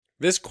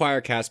This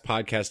Choircast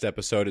podcast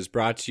episode is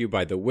brought to you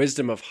by The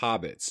Wisdom of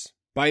Hobbits,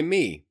 by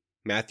me,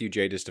 Matthew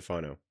J.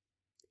 DiStefano.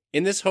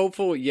 In this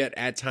hopeful yet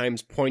at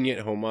times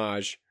poignant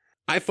homage,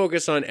 I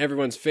focus on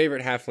everyone's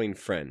favorite halfling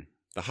friend,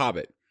 the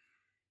Hobbit.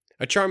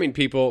 A charming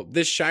people,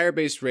 this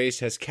Shire-based race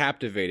has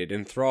captivated,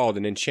 enthralled,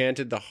 and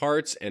enchanted the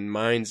hearts and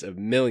minds of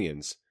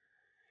millions.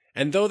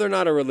 And though they're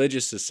not a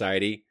religious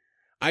society,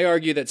 I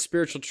argue that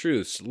spiritual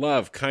truths,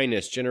 love,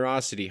 kindness,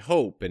 generosity,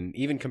 hope, and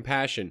even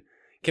compassion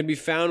can be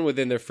found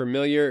within their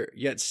familiar,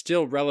 yet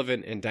still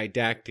relevant and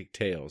didactic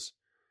tales.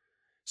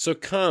 So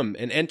come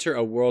and enter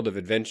a world of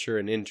adventure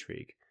and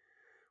intrigue.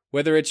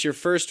 Whether it's your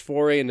first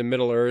foray into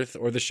Middle-earth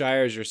or the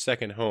Shire is your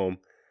second home,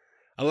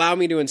 allow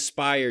me to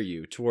inspire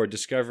you toward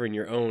discovering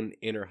your own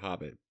inner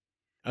hobbit.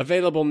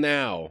 Available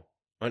now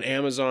on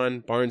Amazon,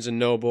 Barnes &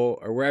 Noble,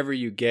 or wherever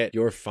you get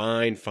your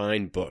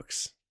fine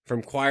books.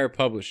 From Choir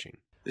Publishing.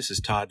 This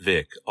is Todd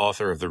Vick,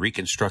 author of The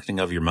Reconstructing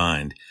of Your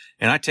Mind,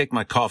 and I take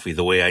my coffee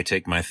the way I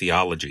take my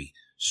theology,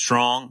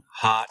 strong,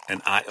 hot,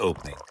 and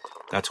eye-opening.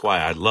 That's why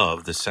I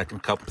love the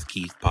Second Cup with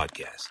Keith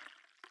podcast.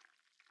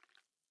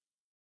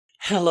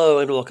 Hello,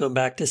 and welcome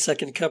back to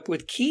Second Cup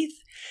with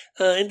Keith.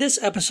 In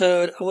this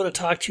episode, I want to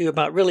talk to you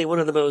about really one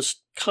of the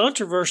most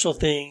controversial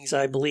things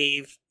I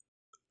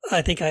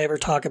think I ever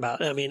talk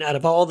about. I mean, out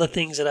of all the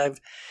things that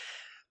I've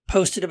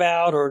posted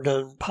about or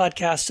done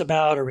podcasts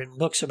about or written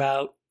books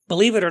about,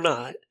 believe it or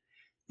not,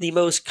 the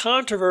most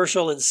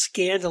controversial and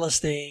scandalous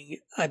thing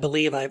I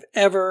believe I've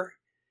ever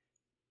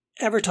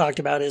talked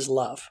about is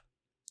love.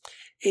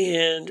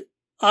 And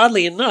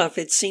oddly enough,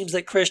 it seems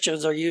that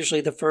Christians are usually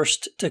the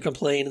first to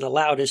complain and the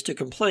loudest to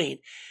complain.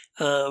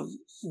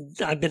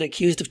 I've been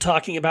accused of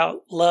talking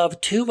about love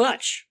too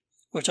much,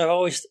 which I've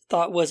always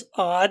thought was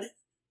odd,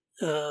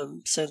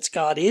 since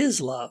God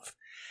is love.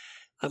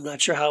 I'm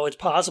not sure how it's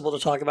possible to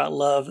talk about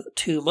love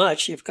too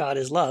much if God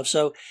is love.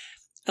 So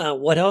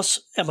what else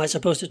am I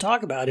supposed to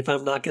talk about if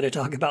I'm not going to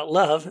talk about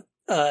love,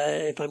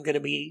 if I'm going to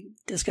be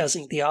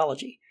discussing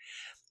theology?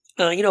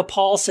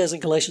 Paul says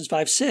in Galatians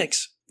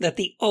 5:6 that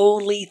the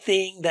only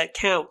thing that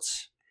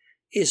counts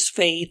is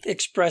faith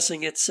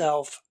expressing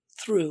itself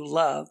through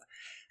love.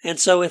 And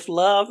so if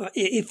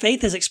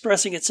faith is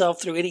expressing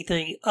itself through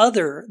anything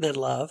other than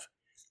love,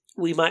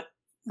 we might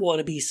want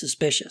to be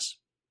suspicious.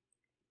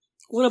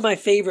 One of my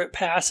favorite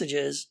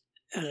passages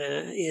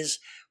is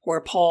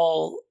where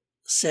Paul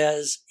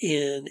says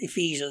in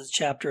Ephesians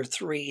chapter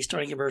 3,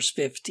 starting in verse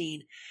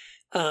 15,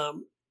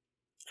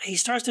 he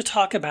starts to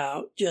talk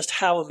about just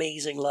how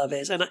amazing love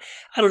is. And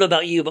I don't know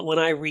about you, but when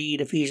I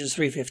read Ephesians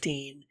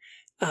 3:15,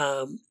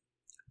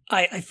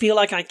 I feel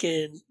like I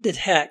can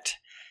detect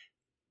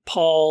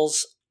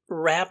Paul's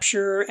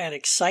rapture and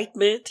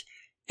excitement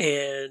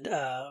and,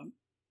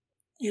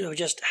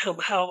 just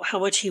how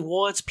much he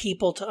wants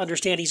people to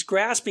understand. He's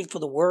grasping for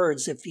the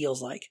words, it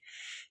feels like,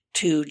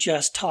 to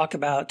just talk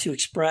about, to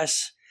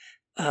express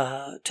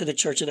to the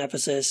church in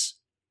Ephesus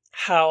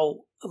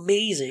how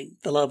amazing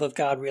the love of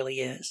God really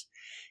is.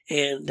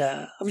 And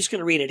I'm just going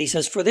to read it. He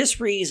says, "For this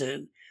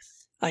reason,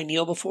 I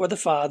kneel before the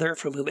Father,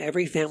 from whom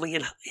every family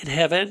in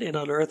heaven and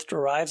on earth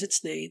derives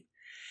its name.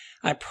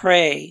 I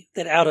pray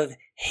that out of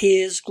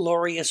his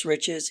glorious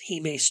riches he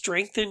may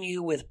strengthen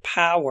you with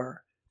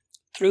power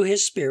through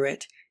his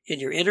Spirit in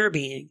your inner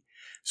being,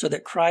 so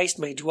that Christ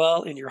may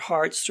dwell in your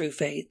hearts through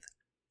faith.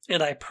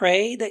 And I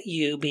pray that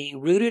you, being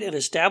rooted and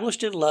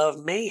established in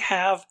love, may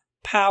have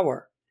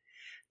power,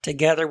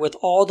 together with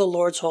all the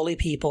Lord's holy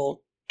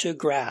people, to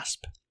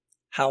grasp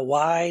how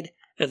wide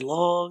and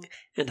long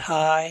and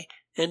high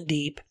and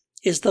deep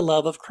is the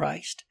love of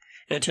Christ,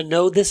 and to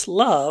know this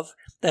love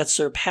that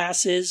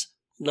surpasses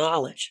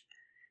knowledge,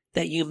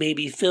 that you may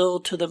be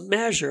filled to the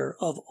measure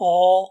of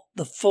all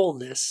the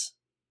fullness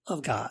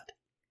of God."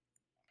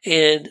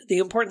 And the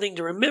important thing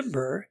to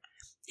remember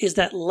is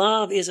that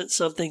love isn't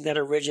something that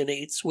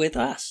originates with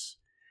us,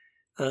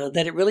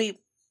 that it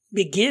really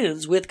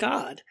begins with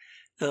God.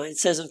 It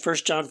says in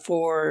 1 John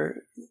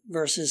 4,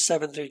 verses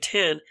 7 through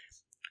 10,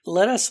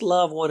 "Let us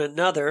love one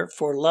another,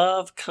 for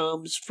love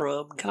comes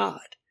from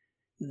God.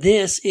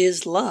 This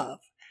is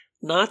love,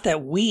 not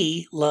that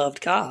we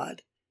loved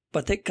God,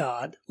 but that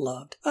God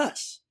loved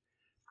us."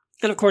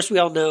 And of course, we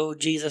all know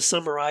Jesus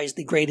summarized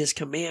the greatest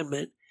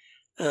commandment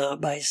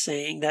by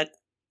saying that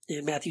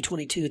in Matthew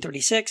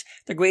 22:36,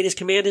 the greatest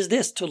command is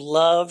this, to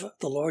love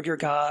the Lord your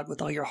God with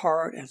all your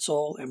heart and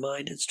soul and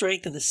mind and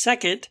strength. And the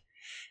second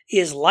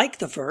is like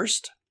the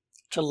first,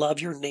 to love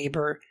your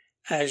neighbor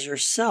as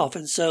yourself.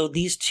 And so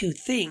these two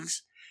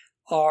things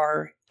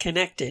are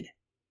connected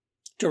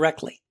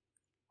directly.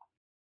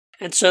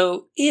 And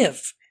so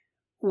if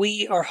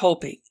we are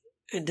hoping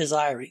and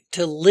desiring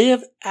to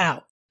live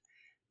out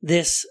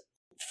this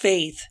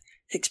faith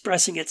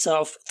expressing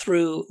itself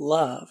through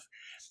love,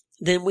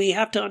 then we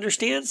have to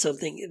understand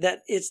something,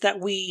 that it's that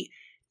we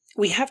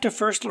have to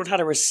first learn how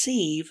to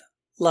receive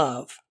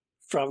love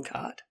from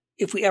God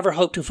if we ever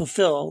hope to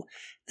fulfill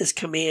this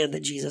command that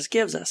Jesus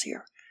gives us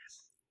here.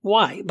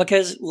 Why?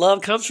 Because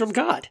love comes from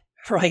God,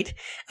 right?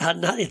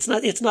 It's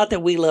not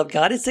that we loved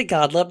God, it's that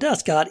God loved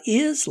us. God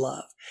is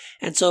love.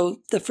 And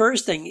so the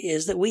first thing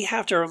is that we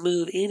have to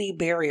remove any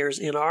barriers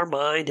in our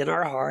mind, in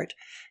our heart,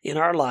 in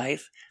our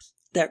life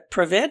that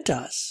prevent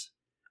us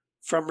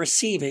from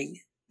receiving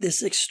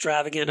this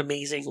extravagant,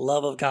 amazing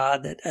love of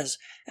God that, as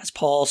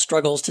Paul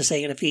struggles to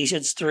say in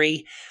Ephesians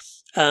 3,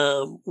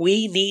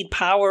 we need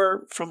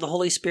power from the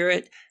Holy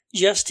Spirit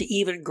just to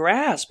even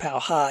grasp how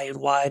high and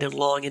wide and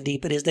long and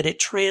deep it is, that it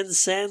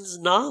transcends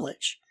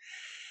knowledge.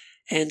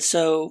 And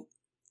so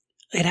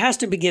it has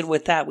to begin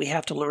with that. We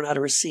have to learn how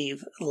to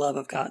receive the love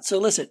of God. So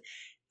listen,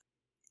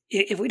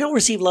 if we don't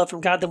receive love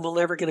from God, then we're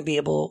never going to be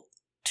able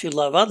to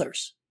love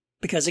others.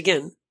 Because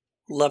again,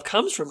 love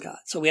comes from God.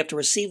 So we have to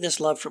receive this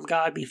love from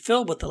God, be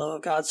filled with the love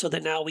of God so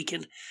that now we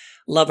can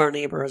love our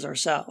neighbor as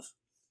ourselves.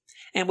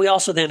 And we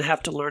also then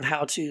have to learn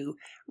how to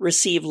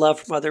receive love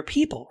from other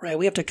people, right?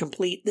 We have to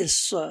complete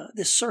this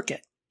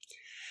circuit.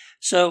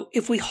 So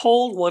if we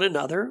hold one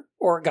another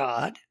or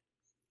God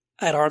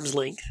at arm's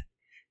length,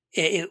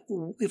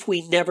 if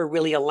we never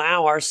really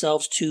allow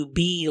ourselves to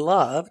be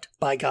loved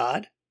by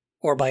God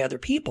or by other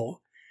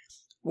people,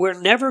 we're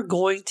never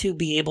going to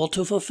be able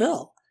to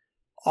fulfill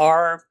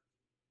our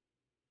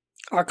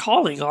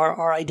calling,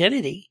 our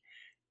identity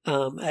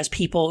as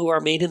people who are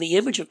made in the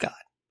image of God,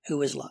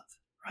 who is love.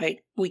 Right?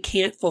 We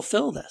can't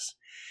fulfill this.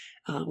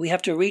 We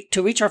have to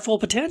reach our full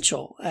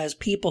potential as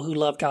people who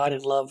love God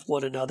and love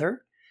one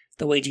another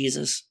the way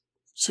Jesus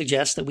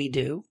suggests that we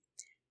do.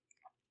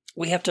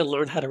 We have to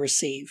learn how to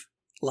receive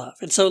love.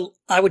 And so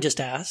I would just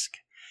ask,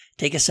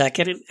 take a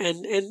second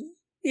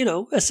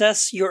and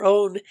assess your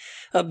own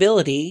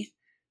ability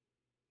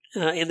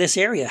in this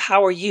area.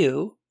 How are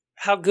you?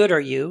 How good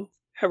are you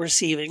at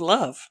receiving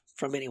love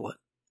from anyone?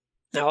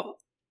 Now,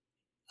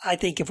 I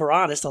think if we're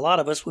honest, a lot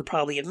of us would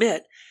probably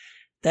admit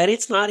that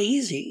it's not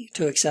easy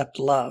to accept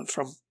love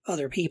from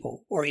other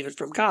people or even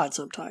from God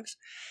sometimes.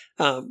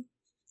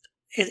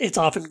 It's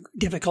often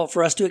difficult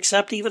for us to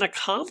accept even a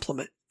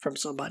compliment from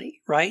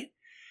somebody, right?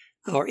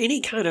 Or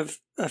any kind of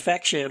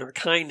affection or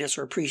kindness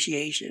or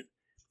appreciation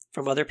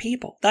from other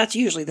people. That's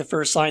usually the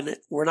first sign that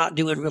we're not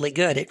doing really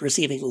good at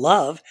receiving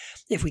love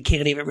if we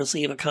can't even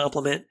receive a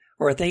compliment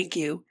or a thank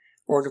you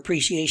or an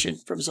appreciation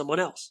from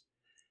someone else.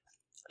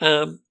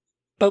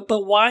 But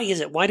why is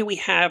it? Why do we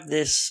have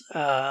this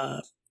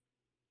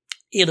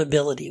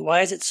inability? Why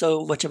is it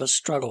so much of a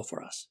struggle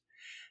for us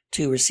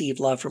to receive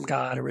love from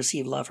God or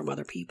receive love from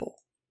other people?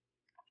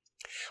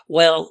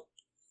 Well,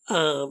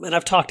 and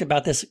I've talked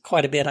about this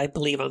quite a bit, I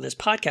believe, on this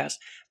podcast.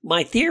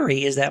 My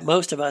theory is that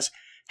most of us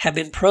have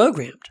been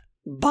programmed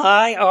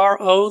by our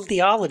own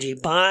theology,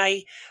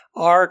 by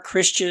our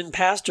Christian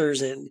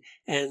pastors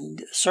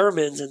and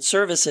sermons and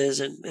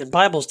services and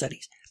Bible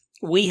studies.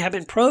 We have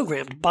been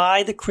programmed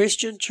by the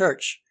Christian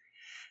church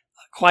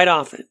quite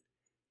often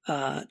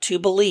to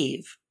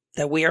believe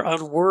that we are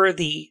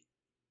unworthy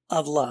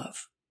of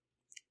love.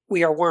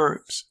 We are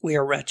worms. We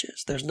are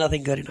wretches. There's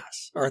nothing good in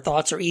us. Our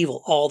thoughts are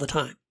evil all the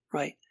time,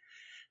 right?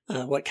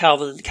 What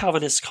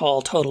Calvinists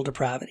call total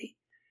depravity.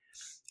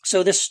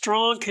 So this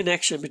strong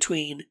connection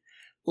between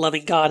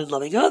loving God and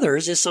loving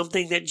others is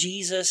something that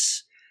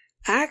Jesus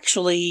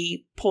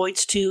actually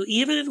points to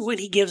even when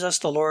he gives us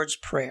the Lord's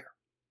Prayer.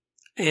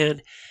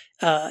 And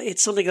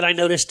it's something that I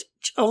noticed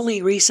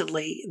only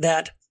recently,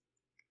 that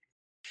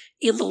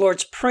in the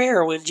Lord's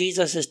Prayer, when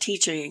Jesus is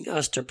teaching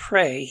us to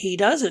pray, he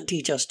doesn't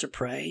teach us to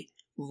pray,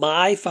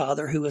 "My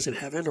Father who is in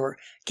heaven," or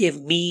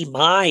 "Give me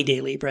my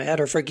daily bread,"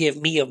 or "Forgive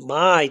me of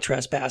my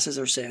trespasses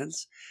or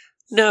sins."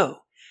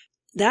 No,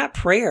 that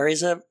prayer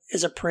is a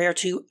prayer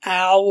to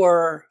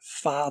our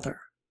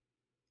Father,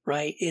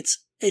 right? It's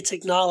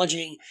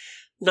acknowledging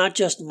not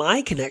just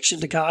my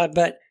connection to God,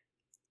 but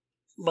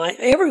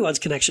everyone's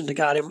connection to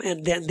God,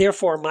 and then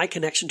therefore my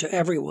connection to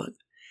everyone.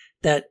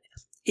 That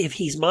if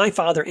he's my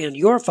Father and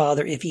your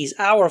Father, if he's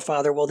our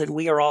Father, well, then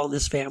we are all in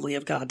this family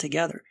of God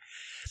together.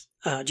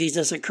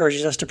 Jesus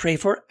encourages us to pray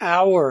for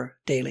our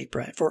daily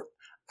bread, for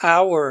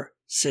our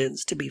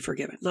sins to be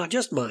forgiven. Not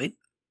just mine,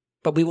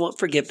 but we want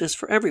forgiveness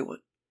for everyone.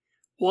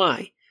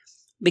 Why?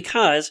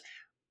 Because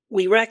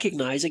we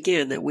recognize,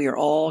 again, that we are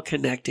all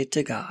connected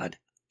to God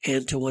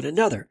and to one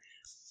another.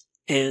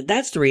 And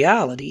that's the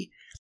reality.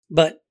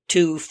 But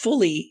to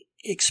fully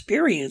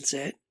experience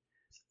it,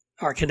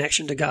 our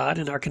connection to God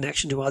and our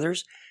connection to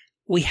others,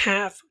 we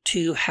have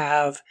to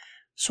have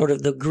sort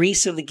of the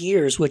grease in the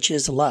gears, which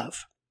is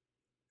love.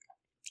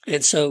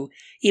 And so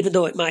even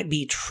though it might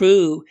be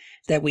true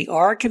that we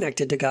are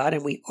connected to God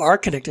and we are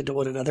connected to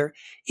one another,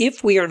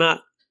 if we are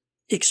not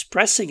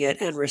expressing it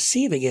and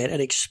receiving it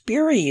and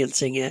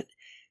experiencing it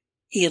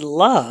in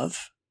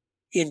love,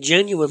 in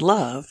genuine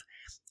love,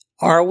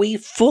 are we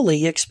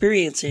fully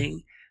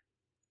experiencing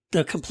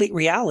the complete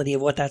reality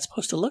of what that's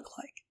supposed to look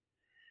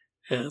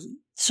like?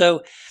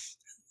 So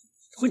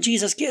when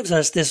Jesus gives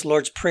us this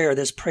Lord's Prayer,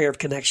 this prayer of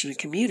connection and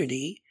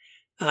community,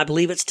 I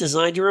believe it's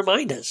designed to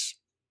remind us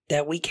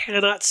that we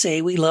cannot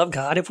say we love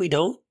God if we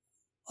don't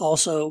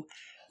also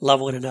love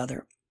one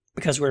another,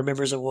 because we're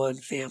members of one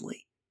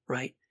family,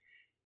 right?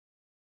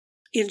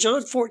 In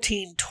John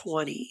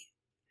 14:20,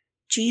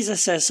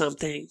 Jesus says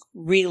something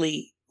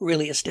really,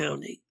 really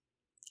astounding.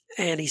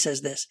 And he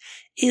says this,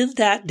 "In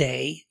that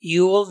day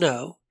you will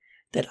know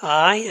that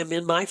I am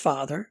in my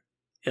Father,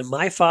 and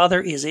my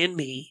Father is in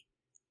me,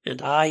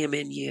 and I am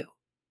in you."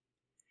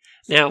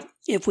 Now,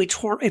 if we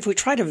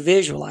try to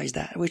visualize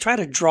that, we try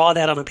to draw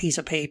that on a piece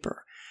of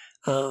paper,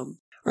 or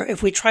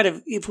if we try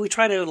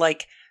to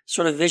like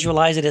sort of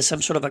visualize it as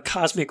some sort of a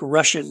cosmic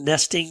Russian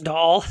nesting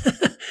doll,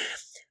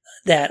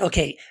 that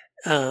okay,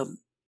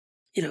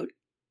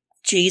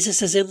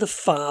 Jesus is in the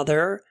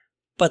Father,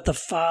 but the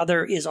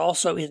Father is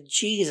also in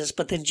Jesus,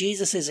 but then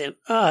Jesus is in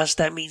us.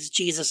 That means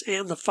Jesus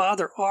and the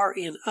Father are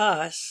in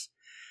us,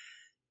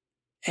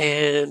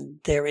 and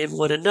they're in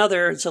one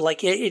another. And so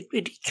like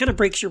it kind of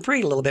breaks your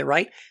brain a little bit,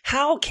 right?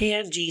 How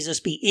can Jesus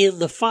be in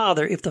the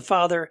Father if the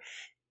Father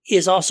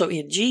is also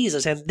in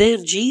Jesus, and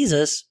then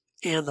Jesus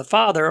and the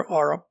Father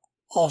are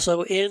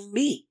also in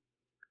me?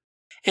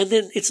 And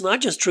then it's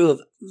not just true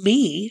of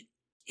me,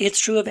 it's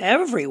true of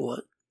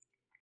everyone.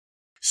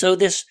 So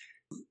this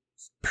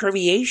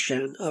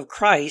permeation of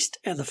Christ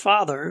and the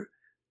Father,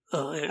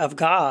 of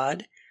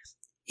God,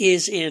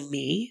 is in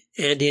me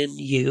and in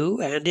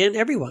you and in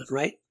everyone,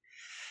 right?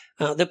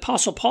 The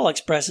Apostle Paul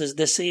expresses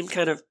this same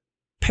kind of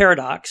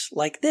paradox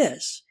like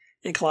this.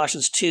 In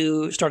Colossians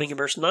 2, starting in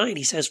verse 9,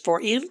 he says, "For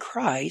in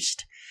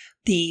Christ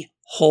the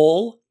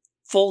whole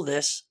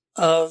fullness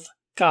of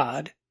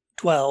God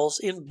dwells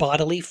in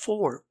bodily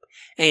form,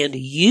 and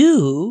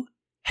you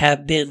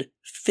have been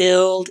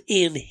filled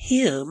in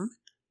him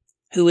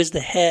who is the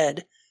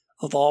head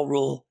of all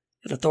rule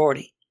and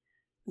authority."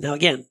 Now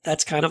again,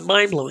 that's kind of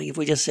mind-blowing if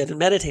we just sit and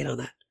meditate on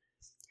that.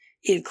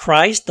 In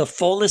Christ, the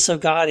fullness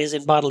of God is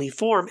in bodily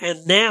form,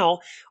 and now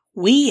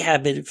we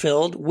have been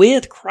filled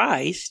with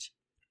Christ,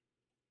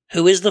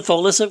 who is the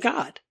fullness of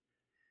God,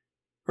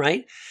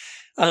 right?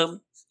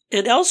 And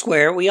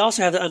elsewhere, we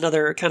also have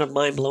another kind of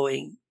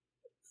mind-blowing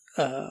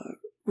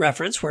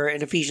reference where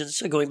in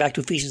Ephesians, going back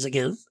to Ephesians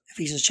again,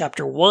 Ephesians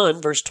chapter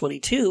 1, verse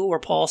 22, where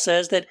Paul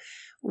says that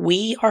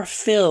we are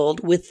filled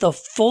with the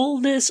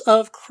fullness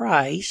of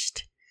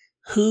Christ,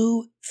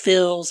 who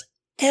fills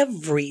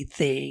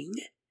everything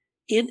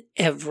in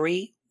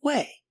every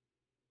way.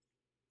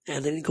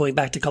 And then going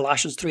back to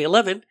Colossians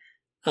 3:11,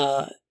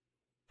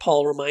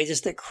 Paul reminds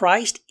us that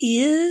Christ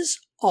is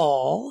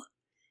all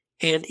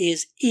and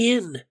is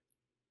in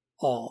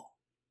all.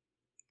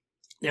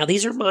 Now,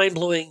 these are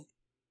mind-blowing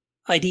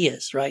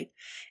ideas, right?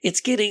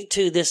 It's getting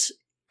to this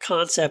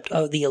concept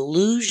of the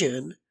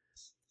illusion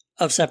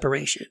of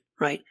separation,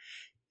 right?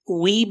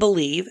 We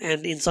believe,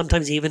 and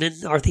sometimes even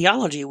in our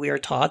theology, we are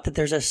taught that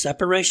there's a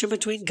separation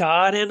between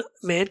God and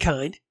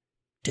mankind,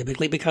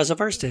 typically because of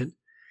our sin,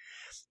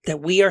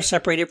 that we are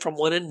separated from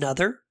one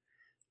another,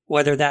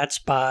 whether that's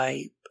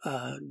by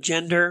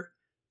gender,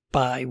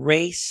 by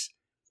race,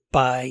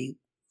 by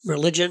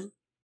religion,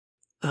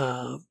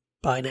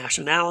 by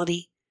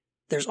nationality.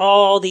 There's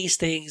all these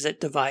things that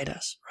divide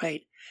us,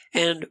 right?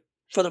 And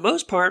for the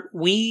most part,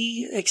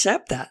 we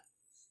accept that.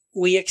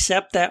 We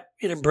accept that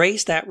and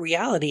embrace that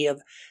reality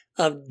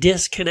of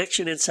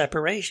disconnection and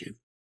separation.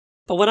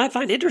 But what I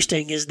find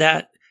interesting is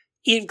that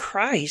in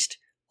Christ,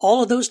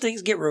 all of those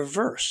things get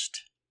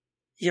reversed.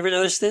 You ever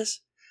notice this?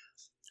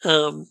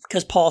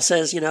 Because Paul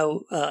says,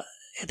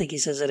 I think he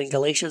says it in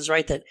Galatians,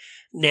 right? That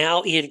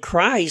now in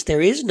Christ, there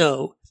is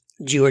no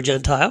Jew or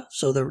Gentile.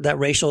 So that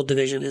racial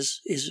division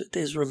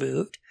is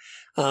removed.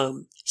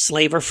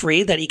 Slave or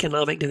free, that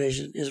economic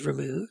division is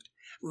removed.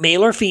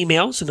 Male or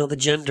female, so now the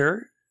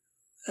gender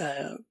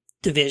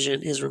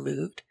division is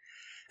removed.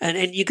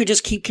 And you could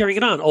just keep carrying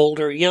it on. Old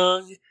or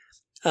young,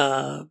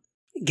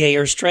 gay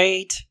or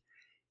straight,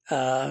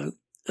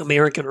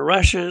 American or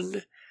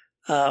Russian,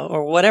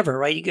 or whatever,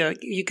 right?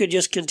 You could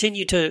just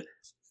continue to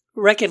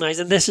recognize,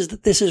 and this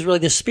is really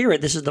the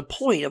spirit, this is the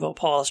point of what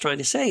Paul is trying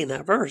to say in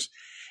that verse.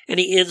 And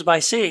he ends by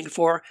saying,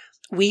 "For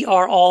we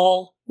are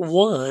all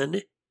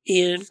one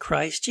in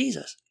Christ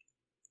Jesus."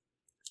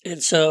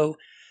 And so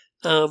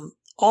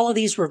all of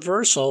these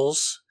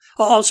reversals,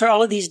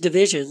 all of these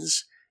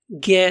divisions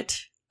get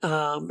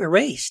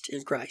erased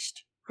in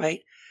Christ,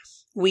 right?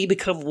 We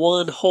become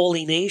one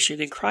holy nation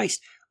in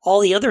Christ. All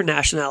the other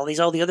nationalities,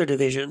 all the other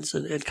divisions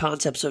and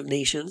concepts of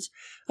nations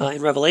in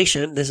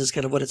Revelation, this is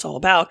kind of what it's all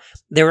about,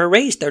 they're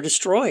erased, they're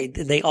destroyed.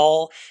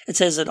 It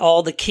says that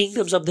all the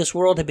kingdoms of this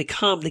world have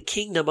become the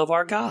kingdom of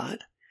our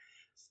God.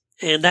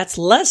 And that's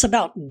less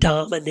about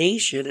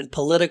domination and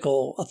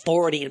political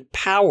authority and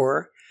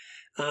power.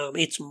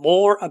 It's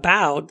more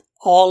about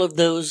all of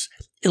those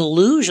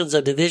illusions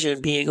of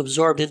division being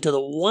absorbed into the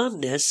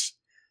oneness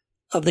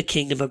of the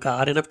kingdom of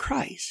God and of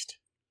Christ.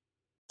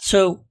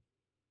 So,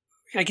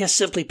 I guess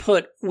simply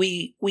put,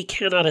 we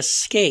cannot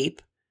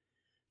escape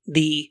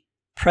the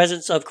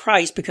presence of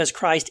Christ because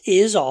Christ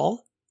is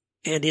all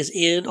and is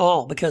in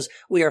all, because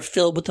we are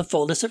filled with the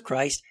fullness of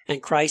Christ,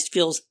 and Christ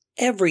fills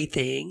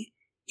everything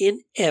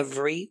in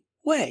every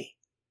way,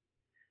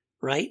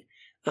 right?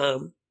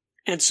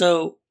 And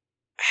so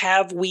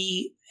have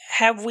we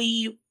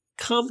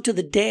come to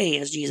the day,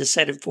 as Jesus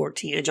said in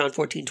John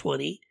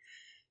 14:20,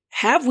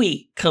 have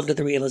we come to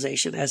the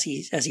realization, as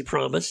he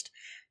promised,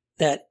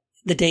 that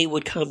the day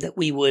would come that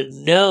we would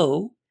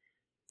know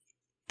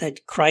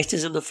that Christ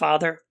is in the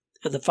Father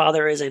and the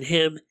Father is in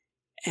him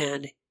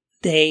and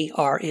they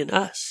are in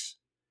us.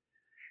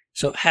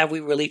 So have we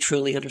really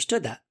truly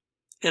understood that?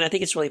 And I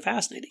think it's really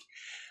fascinating.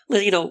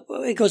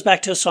 It goes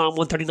back to Psalm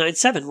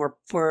 139:7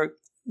 where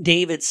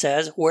David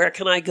says, where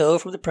can I go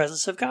from the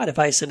presence of God? If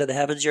I ascend to the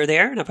heavens, you're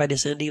there. And if I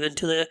descend even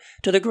to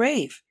the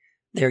grave,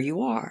 there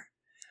you are.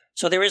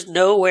 So there is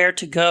nowhere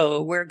to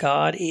go where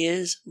God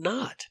is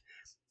not.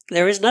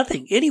 There is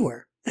nothing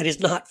anywhere that is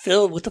not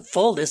filled with the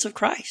fullness of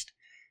Christ.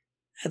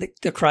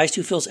 The Christ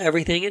who fills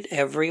everything in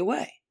every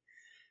way.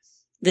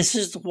 This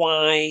is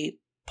why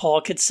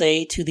Paul could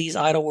say to these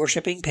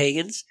idol-worshipping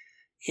pagans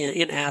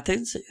in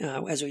Athens,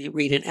 as we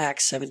read in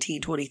Acts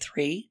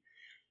 17:23,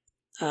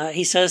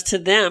 he says to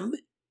them,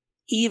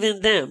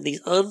 even them,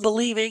 these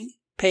unbelieving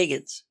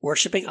pagans,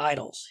 worshipping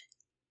idols,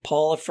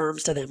 Paul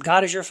affirms to them,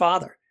 God is your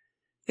Father,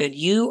 and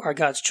you are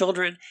God's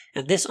children,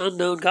 and this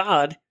unknown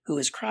God, who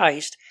is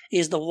Christ,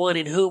 is the one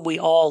in whom we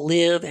all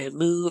live and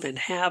move and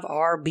have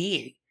our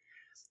being.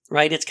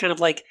 Right? It's kind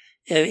of like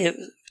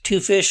two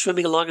fish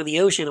swimming along in the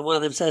ocean, and one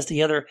of them says to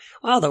the other,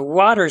 wow, the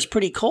water is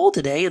pretty cold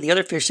today, and the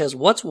other fish says,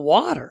 what's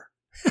water?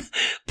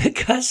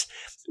 Because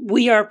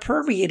we are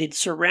permeated,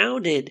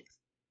 surrounded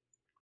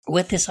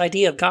with this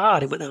idea of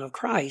God and of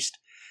Christ,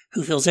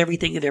 who fills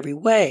everything in every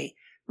way,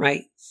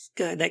 right?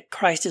 That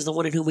Christ is the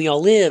one in whom we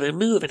all live and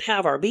move and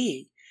have our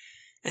being.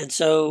 And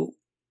so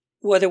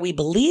whether we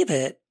believe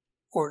it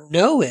or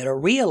know it or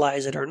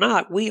realize it or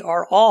not, we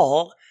are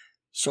all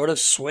sort of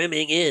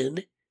swimming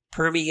in,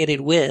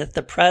 permeated with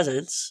the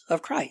presence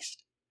of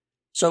Christ.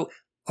 So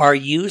are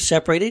you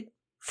separated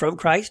from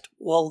Christ?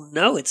 Well,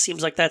 no, it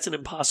seems like that's an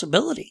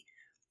impossibility.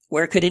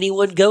 Where could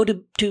anyone go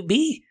to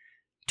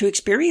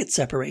experience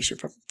separation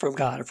from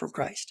God or from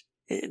Christ?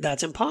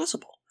 That's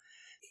impossible.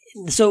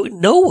 So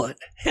no one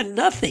and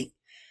nothing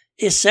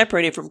is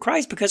separated from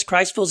Christ because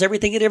Christ fills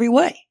everything in every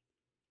way.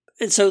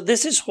 And so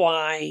this is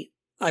why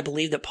I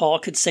believe that Paul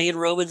could say in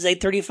Romans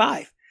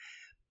 8:35,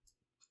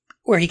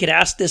 where he could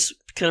ask this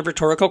kind of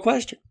rhetorical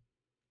question.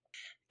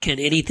 Can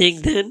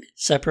anything then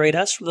separate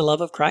us from the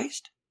love of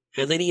Christ?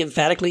 And then he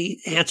emphatically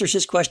answers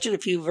his question a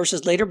few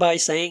verses later by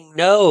saying,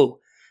 no,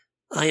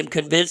 I am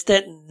convinced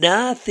that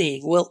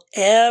nothing will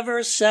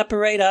ever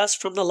separate us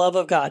from the love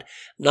of God.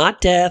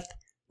 Not death,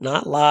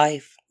 not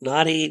life,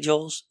 not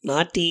angels,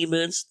 not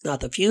demons, not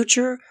the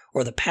future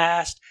or the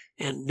past,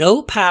 and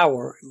no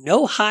power,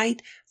 no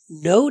height,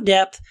 no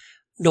depth,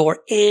 nor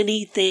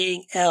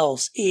anything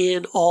else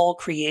in all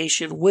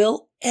creation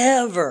will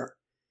ever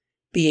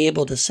be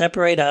able to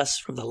separate us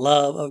from the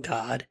love of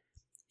God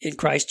in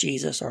Christ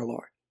Jesus our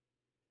Lord.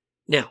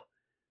 Now,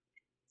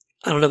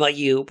 I don't know about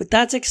you, but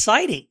that's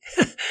exciting.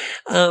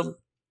 And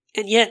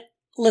yet,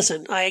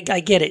 listen, I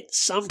get it.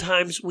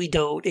 Sometimes we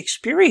don't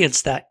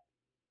experience that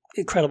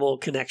incredible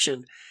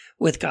connection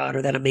with God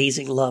or that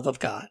amazing love of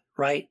God,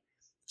 right?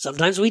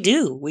 Sometimes we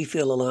do. We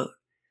feel alone.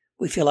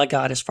 We feel like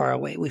God is far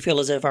away. We feel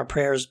as if our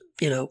prayers,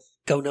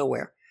 go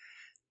nowhere.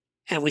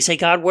 And we say,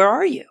 God, where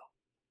are you?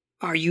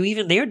 Are you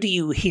even there? Do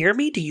you hear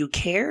me? Do you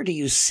care? Do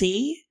you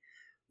see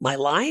my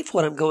life,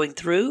 what I'm going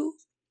through?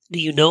 Do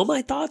you know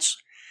my thoughts?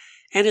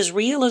 And as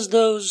real as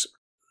those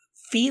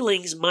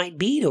feelings might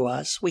be to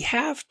us, we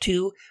have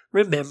to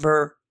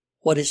remember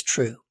what is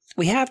true.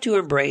 We have to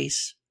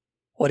embrace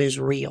what is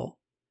real.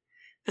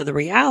 And the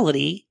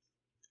reality,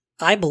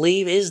 I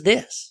believe, is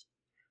this.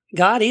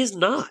 God is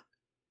not.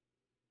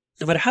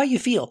 No matter how you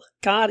feel,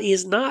 God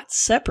is not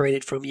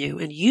separated from you,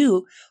 and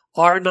you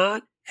are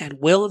not and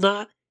will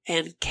not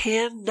and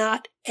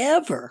cannot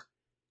ever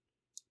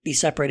be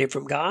separated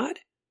from God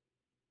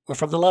or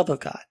from the love of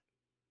God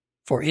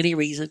for any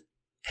reason,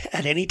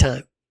 at any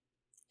time,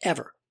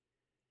 ever.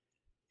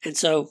 And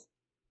so,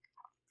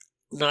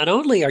 not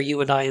only are you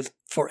and I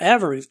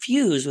forever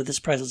infused with this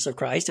presence of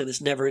Christ and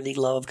this never-ending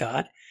love of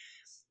God,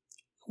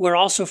 we're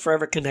also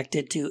forever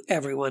connected to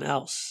everyone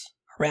else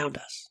around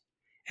us,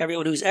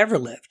 everyone who's ever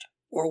lived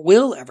or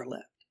will ever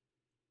live.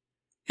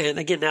 And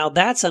again, now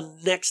that's a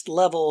next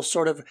level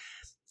sort of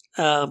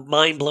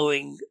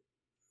mind-blowing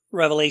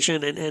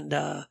revelation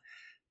and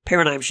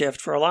paradigm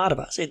shift for a lot of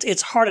us.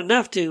 It's hard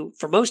enough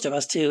for most of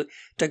us to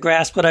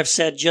grasp what I've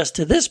said just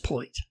to this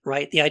point,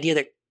 right? The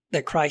idea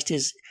that Christ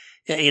is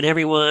in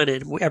everyone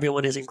and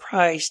everyone is in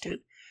Christ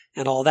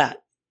and all that.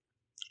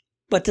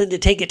 But then to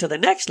take it to the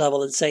next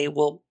level and say,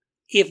 well,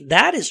 if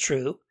that is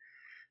true,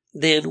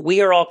 then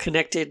we are all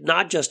connected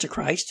not just to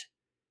Christ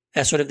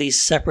as sort of these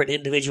separate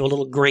individual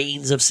little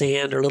grains of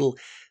sand or little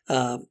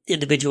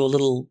individual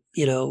little,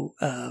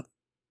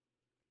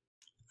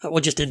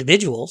 just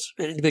individuals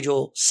and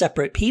individual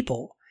separate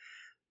people,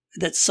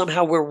 that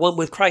somehow we're one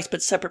with Christ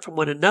but separate from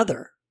one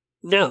another.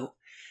 No.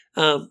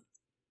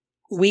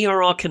 We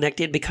are all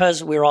connected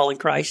because we're all in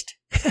Christ.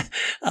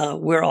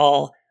 We're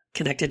all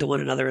connected to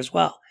one another as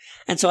well.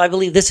 And so I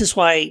believe this is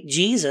why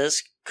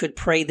Jesus could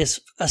pray this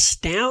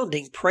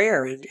astounding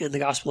prayer in the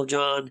Gospel of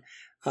John,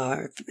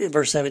 in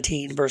verse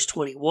 17, verse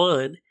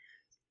 21.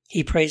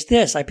 He prays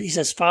this. He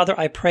says, Father,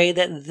 I pray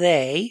that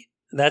they,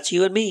 that's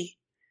you and me,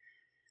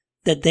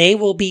 that they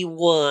will be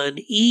one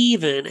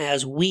even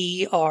as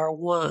we are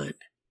one.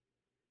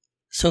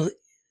 So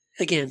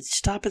again,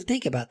 stop and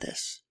think about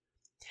this.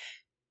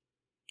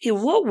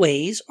 In what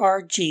ways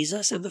are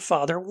Jesus and the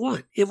Father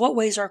one? In what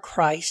ways are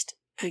Christ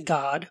and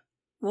God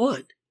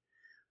one?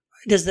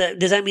 Does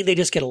that mean they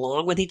just get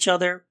along with each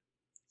other?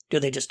 Do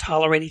they just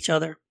tolerate each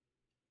other?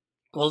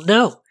 Well,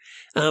 no.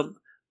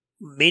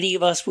 Many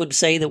of us would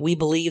say that we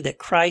believe that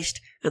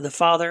Christ and the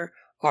Father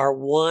are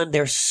one.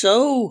 They're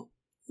so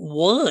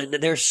one,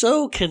 they're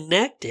so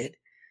connected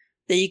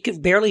that you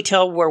can barely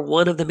tell where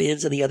one of them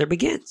ends and the other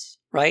begins,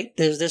 right?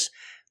 There's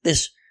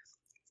this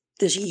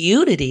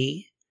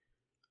unity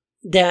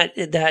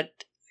that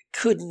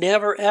could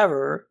never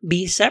ever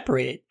be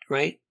separated,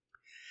 right?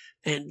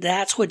 And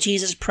that's what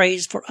Jesus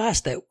prays for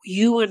us, that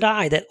you and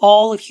I, that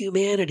all of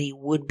humanity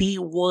would be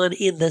one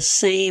in the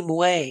same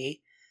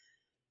way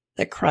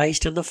that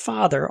Christ and the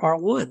Father are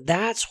one.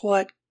 That's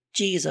what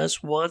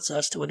Jesus wants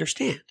us to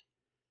understand.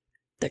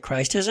 That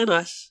Christ is in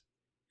us,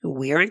 and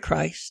we are in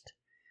Christ,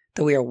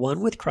 that we are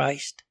one with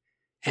Christ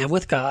and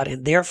with God,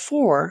 and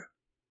therefore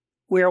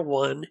we are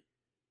one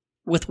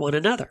with one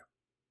another.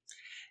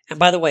 And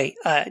by the way,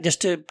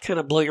 just to kind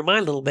of blow your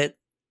mind a little bit,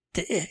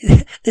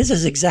 this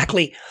is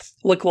exactly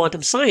what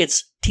quantum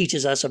science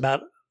teaches us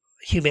about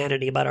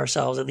humanity, about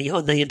ourselves, and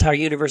the entire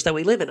universe that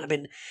we live in. I've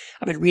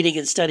been reading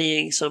and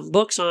studying some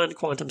books on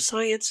quantum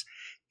science,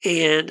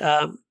 and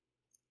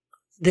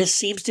this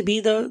seems to be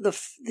the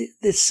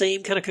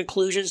same kind of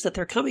conclusions that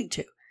they're coming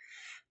to.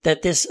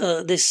 That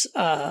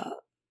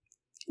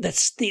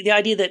that's the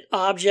idea that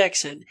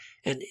objects and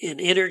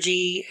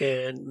energy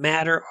and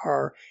matter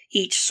are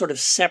each sort of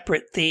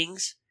separate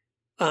things.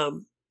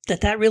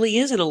 That really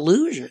is an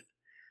illusion.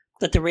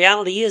 That the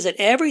reality is that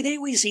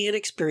everything we see and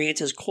experience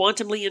is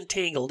quantumly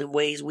entangled in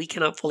ways we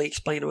cannot fully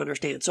explain or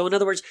understand. So in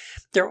other words,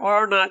 there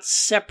are not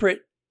separate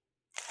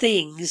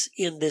things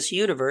in this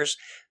universe,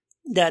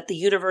 that the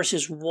universe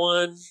is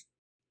one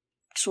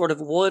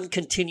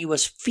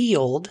continuous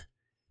field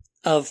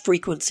of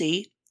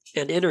frequency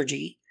and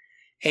energy,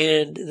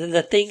 and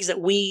the things that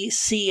we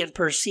see and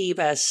perceive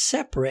as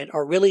separate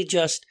are really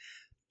just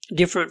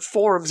different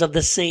forms of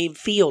the same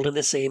field and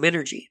the same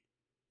energy.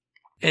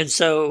 And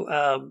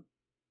so,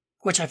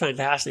 which I find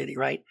fascinating,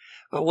 right?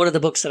 One of the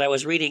books that I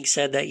was reading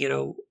said that,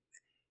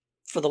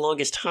 for the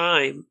longest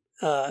time,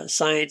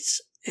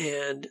 science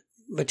and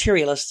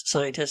materialist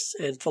scientists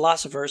and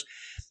philosophers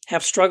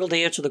have struggled to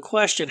answer the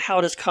question, how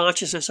does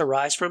consciousness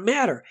arise from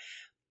matter?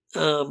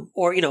 Or,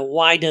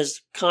 why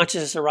does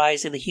consciousness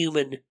arise in the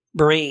human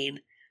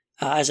brain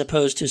as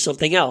opposed to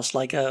something else,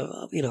 like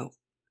a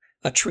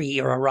tree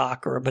or a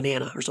rock or a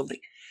banana or something?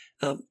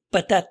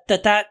 But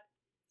that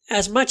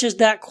as much as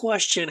that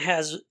question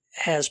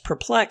has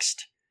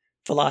perplexed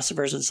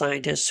philosophers and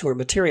scientists who are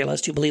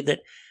materialists, who believe that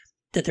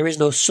there is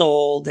no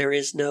soul, there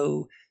is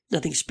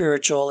nothing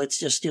spiritual, it's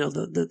just,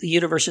 the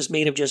universe is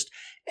made of just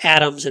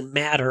atoms and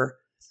matter,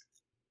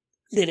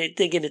 then it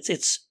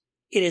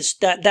is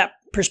that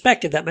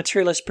perspective, that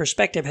materialist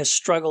perspective, has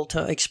struggled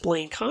to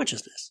explain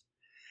consciousness.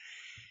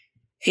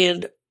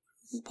 And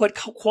what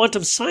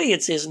quantum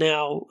science is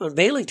now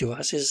unveiling to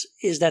us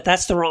is that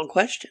that's the wrong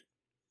question.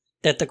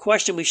 That the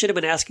question we should have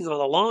been asking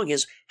all along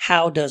is,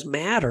 how does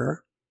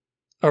matter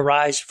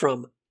arise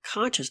from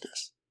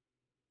consciousness?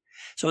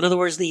 So in other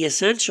words, the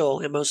essential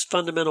and most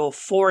fundamental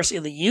force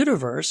in the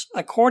universe,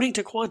 according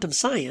to quantum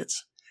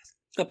science,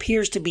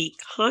 appears to be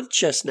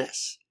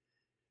consciousness,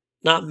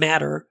 not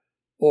matter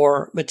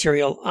or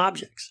material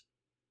objects.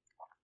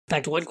 In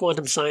fact, one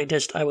quantum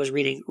scientist I was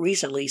reading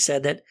recently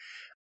said that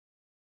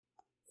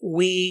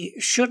we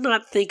should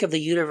not think of the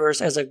universe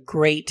as a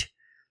great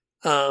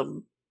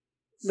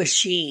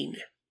machine,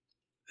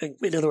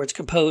 in other words,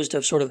 composed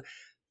of sort of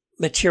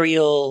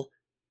material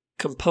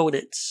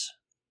components,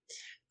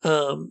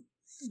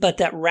 but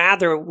that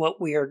rather what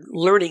we are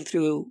learning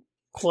through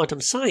quantum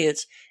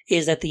science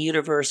is that the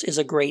universe is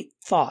a great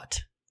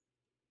thought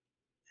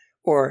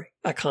or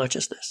a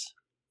consciousness.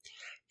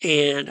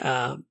 And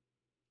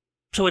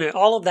so in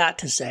all of that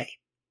to say,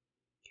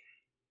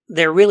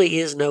 there really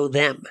is no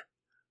them.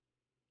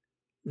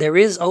 There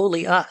is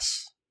only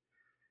us.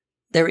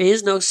 There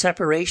is no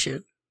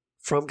separation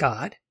from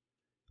God,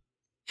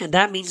 and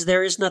that means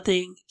there is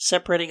nothing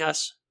separating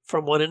us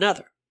from one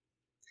another.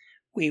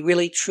 We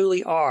really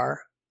truly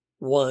are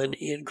one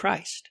in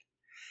Christ.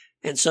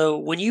 And so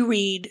when you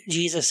read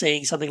Jesus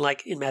saying something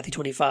like in Matthew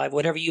 25,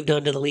 whatever you've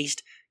done to the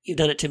least, you've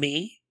done it to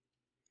me,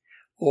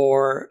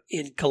 or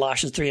in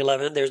Colossians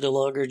 3:11, there's no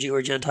longer Jew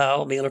or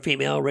Gentile, male or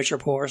female, rich or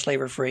poor,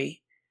 slave or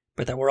free,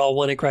 but that we're all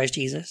one in Christ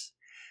Jesus,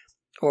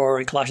 or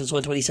in Colossians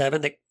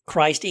 1:27, that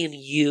Christ in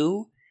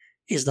you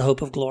is the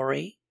hope of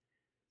glory.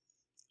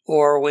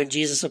 Or when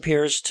Jesus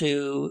appears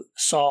to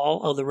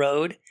Saul on the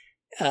road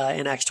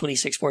in Acts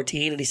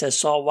 26:14, and he says,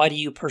 Saul, why do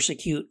you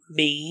persecute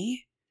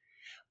me?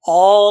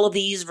 All of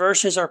these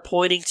verses are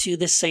pointing to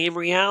the same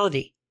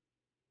reality,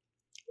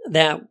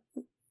 that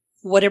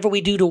whatever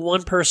we do to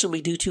one person,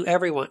 we do to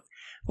everyone.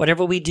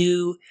 Whatever we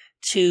do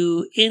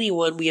to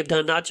anyone, we have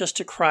done not just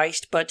to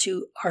Christ, but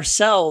to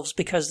ourselves,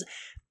 because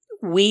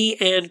we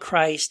and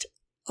Christ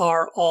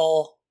are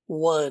all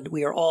one.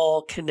 We are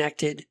all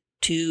connected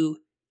to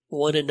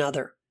one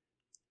another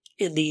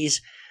in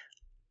these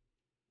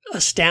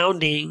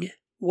astounding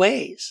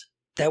ways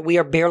that we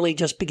are barely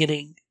just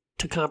beginning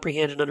to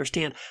comprehend and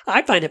understand.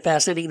 I find it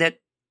fascinating that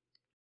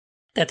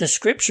the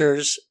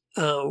scriptures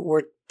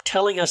were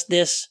telling us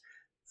this,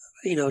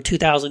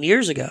 2,000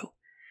 years ago.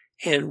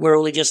 And we're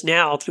only just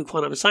now, through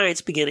quantum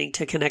science, beginning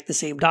to connect the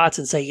same dots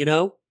and say,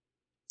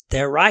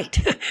 they're right.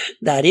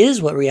 That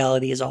is what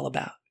reality is all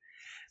about.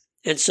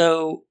 And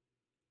so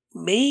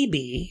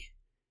maybe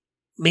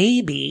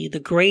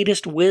the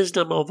greatest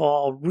wisdom of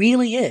all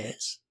really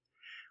is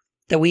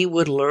that we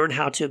would learn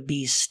how to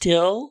be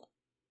still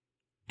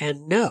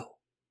and know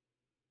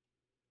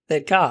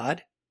that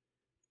God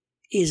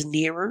is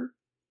nearer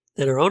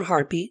than our own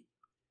heartbeat,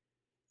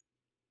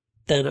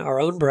 than our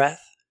own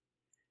breath,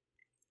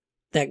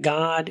 that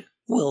God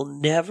will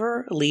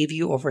never leave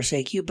you or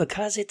forsake you,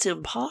 because it's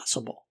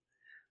impossible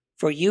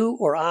for you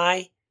or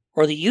I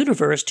or the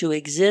universe to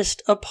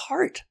exist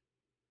apart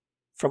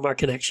from our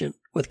connection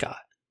with God.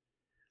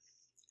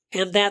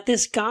 And that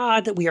this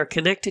God that we are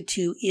connected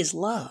to is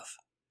love.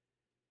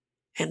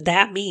 And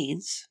that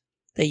means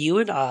that you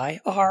and I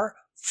are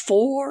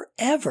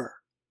forever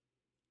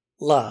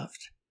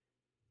loved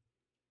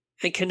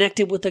and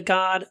connected with a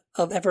God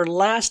of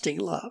everlasting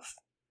love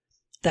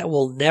that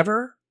will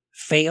never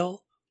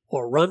fail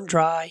or run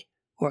dry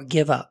or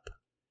give up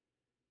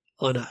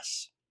on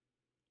us.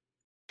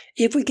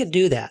 If we can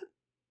do that,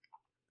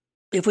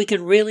 if we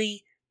can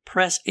really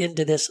press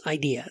into this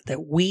idea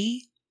that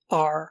we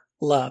are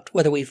loved,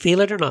 whether we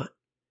feel it or not,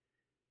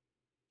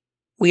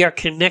 we are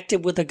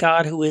connected with a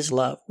God who is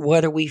love,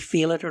 whether we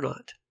feel it or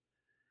not.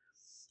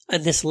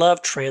 And this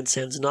love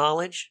transcends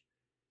knowledge.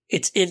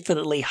 It's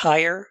infinitely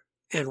higher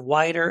and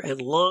wider and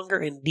longer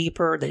and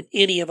deeper than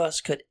any of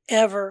us could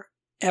ever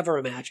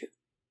imagine.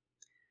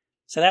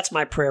 So that's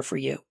my prayer for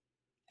you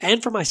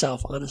and for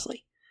myself,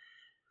 honestly,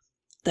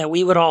 that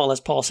we would all, as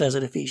Paul says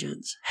in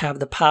Ephesians, have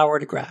the power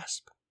to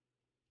grasp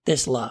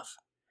this love,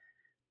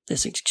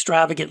 this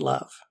extravagant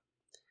love,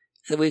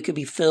 that we could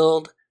be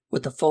filled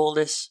with the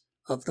fullness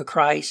of the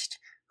Christ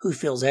who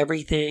fills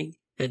everything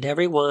and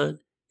everyone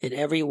in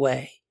every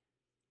way,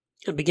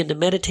 and begin to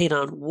meditate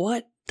on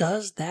what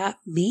does that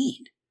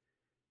mean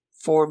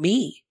for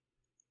me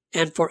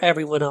and for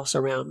everyone else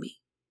around me.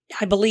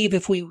 I believe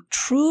if we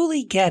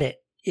truly get it,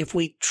 if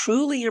we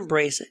truly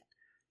embrace it,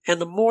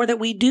 and the more that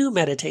we do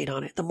meditate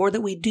on it, the more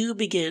that we do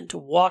begin to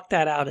walk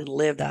that out and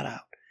live that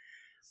out,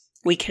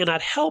 we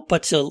cannot help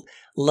but to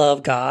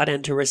love God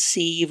and to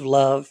receive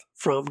love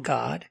from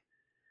God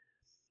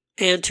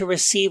and to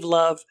receive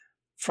love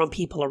from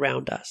people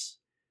around us,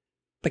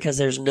 because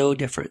there's no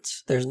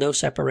difference. There's no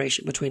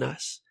separation between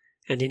us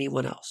and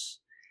anyone else.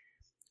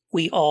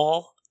 We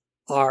all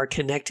are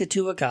connected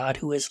to a God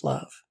who is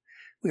love.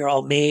 We are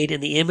all made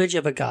in the image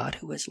of a God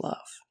who is love.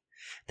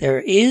 There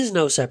is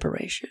no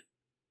separation.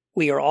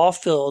 We are all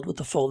filled with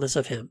the fullness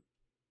of Him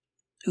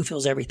who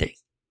fills everything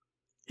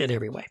in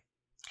every way.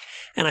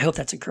 And I hope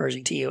that's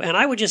encouraging to you. And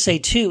I would just say,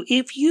 too,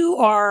 if you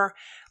are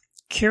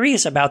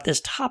curious about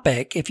this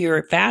topic, if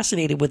you're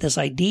fascinated with this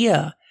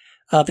idea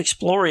of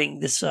exploring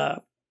this,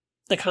 the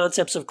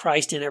concepts of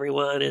Christ in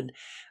everyone, and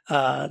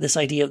this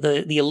idea of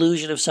the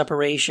illusion of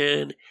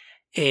separation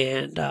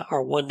and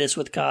our oneness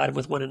with God and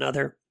with one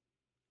another,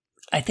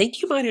 I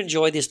think you might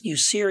enjoy this new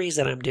series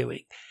that I'm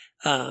doing.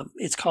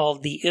 It's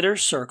called The Inner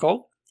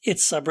Circle.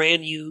 It's a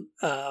brand new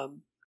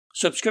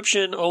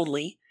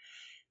subscription-only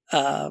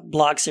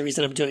blog series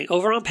that I'm doing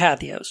over on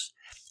Patheos.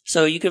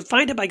 So you can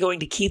find it by going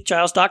to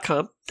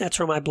keithgiles.com. That's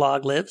where my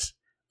blog lives,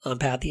 on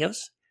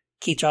Patheos.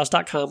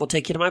 keithgiles.com will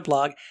take you to my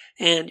blog,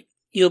 and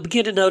you'll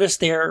begin to notice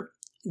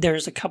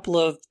there's a couple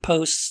of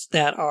posts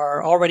that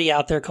are already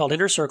out there called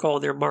Inner Circle,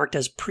 and they're marked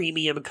as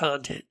premium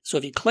content. So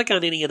if you click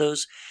on any of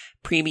those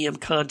premium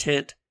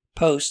content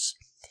posts,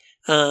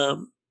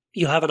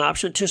 you'll have an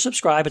option to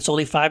subscribe. It's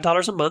only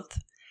 $5 a month.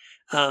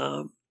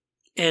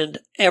 And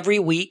every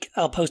week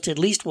I'll post at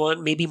least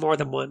one, maybe more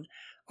than one,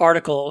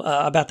 article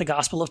about the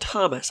Gospel of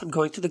Thomas. I'm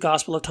going through the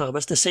Gospel of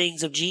Thomas, the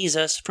sayings of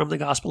Jesus from the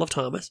Gospel of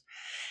Thomas.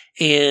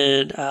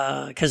 And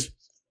because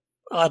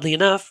oddly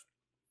enough,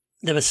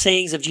 the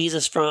sayings of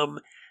Jesus from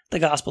the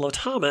Gospel of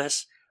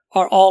Thomas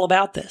are all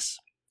about this.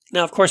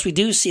 Now, of course, we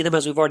do see them,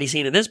 as we've already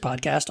seen in this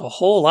podcast, a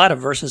whole lot of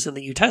verses in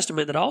the New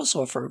Testament that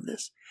also affirm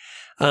this.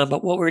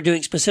 But what we're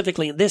doing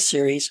specifically in this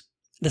series,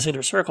 this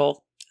Inner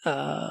Circle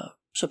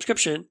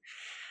subscription,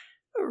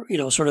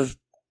 sort of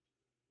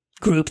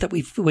group that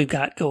we've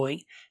got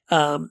going,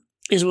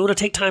 is we want to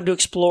take time to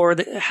explore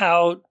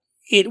how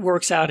it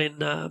works out in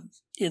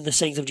the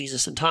sayings of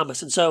Jesus and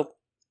Thomas. And so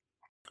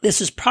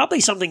this is probably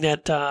something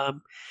that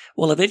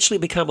will eventually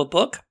become a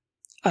book.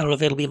 I don't know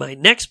if it'll be my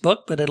next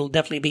book, but it'll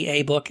definitely be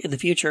a book in the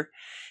future.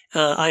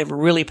 I am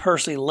really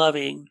personally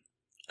loving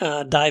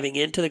diving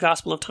into the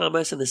Gospel of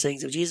Thomas and the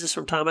sayings of Jesus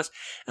from Thomas.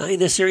 In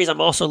this series,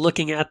 I'm also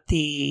looking at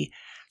the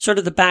sort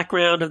of the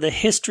background of the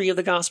history of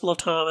the Gospel of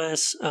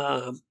Thomas.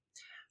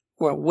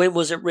 When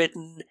was it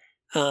written?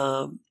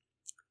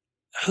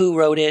 who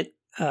wrote it,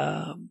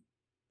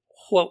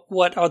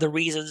 what are the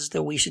reasons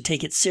that we should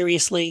take it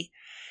seriously,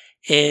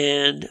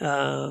 and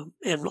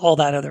all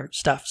that other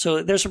stuff.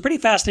 So there's some pretty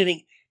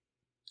fascinating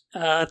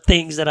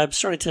things that I'm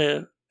starting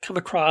to come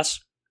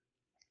across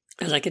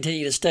as I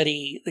continue to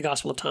study the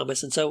Gospel of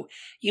Thomas. And so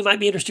you might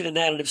be interested in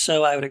that. And if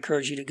so, I would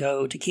encourage you to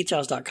go to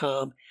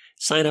keithgiles.com,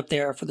 sign up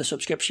there for the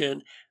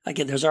subscription.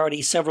 Again, there's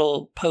already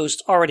several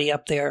posts already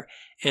up there.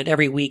 And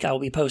every week I will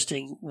be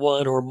posting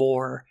one or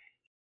more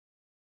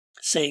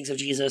sayings of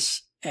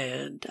Jesus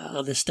and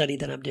on this study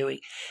that I'm doing.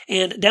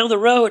 And down the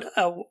road,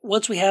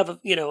 once we have,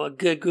 a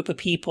good group of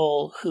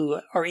people who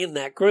are in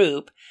that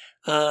group,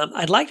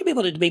 I'd like to be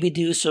able to maybe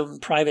do some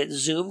private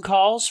Zoom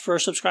calls for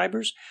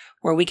subscribers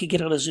where we could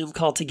get on a Zoom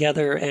call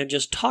together and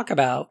just talk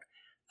about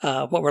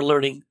what we're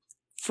learning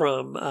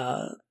from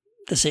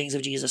the sayings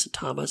of Jesus and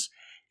Thomas.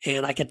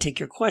 And I could take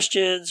your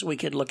questions. We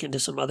could look into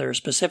some other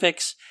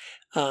specifics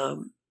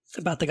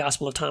about the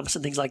Gospel of Thomas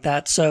and things like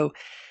that. So,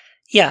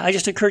 yeah, I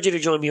just encourage you to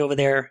join me over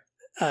there.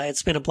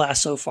 It's been a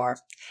blast so far.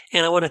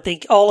 And I want to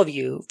thank all of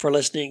you for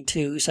listening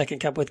to Second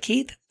Cup with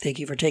Keith. Thank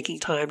you for taking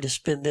time to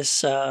spend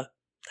this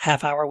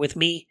half hour with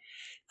me.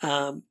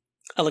 I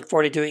look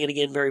forward to doing it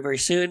again very, very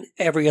soon.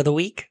 Every other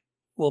week,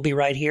 we'll be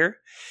right here.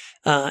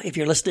 If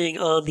you're listening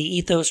on the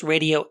Ethos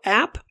Radio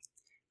app,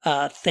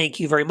 thank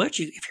you very much.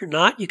 If you're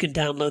not, you can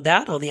download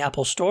that on the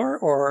Apple Store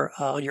or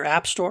on your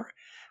App Store,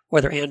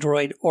 whether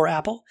Android or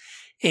Apple.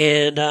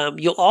 And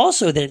you'll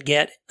also then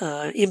get,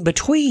 in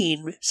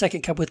between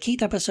Second Cup with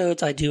Keith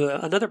episodes, I do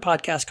another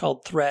podcast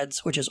called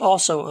Threads, which is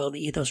also on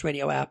the Ethos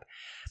Radio app.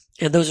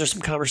 And those are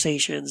some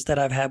conversations that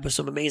I've had with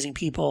some amazing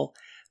people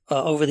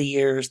over the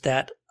years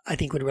that I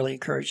think would really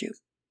encourage you.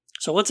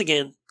 So once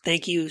again,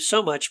 thank you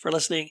so much for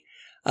listening.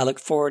 I look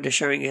forward to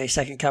sharing a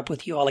second cup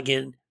with you all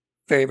again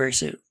very, very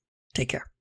soon. Take care.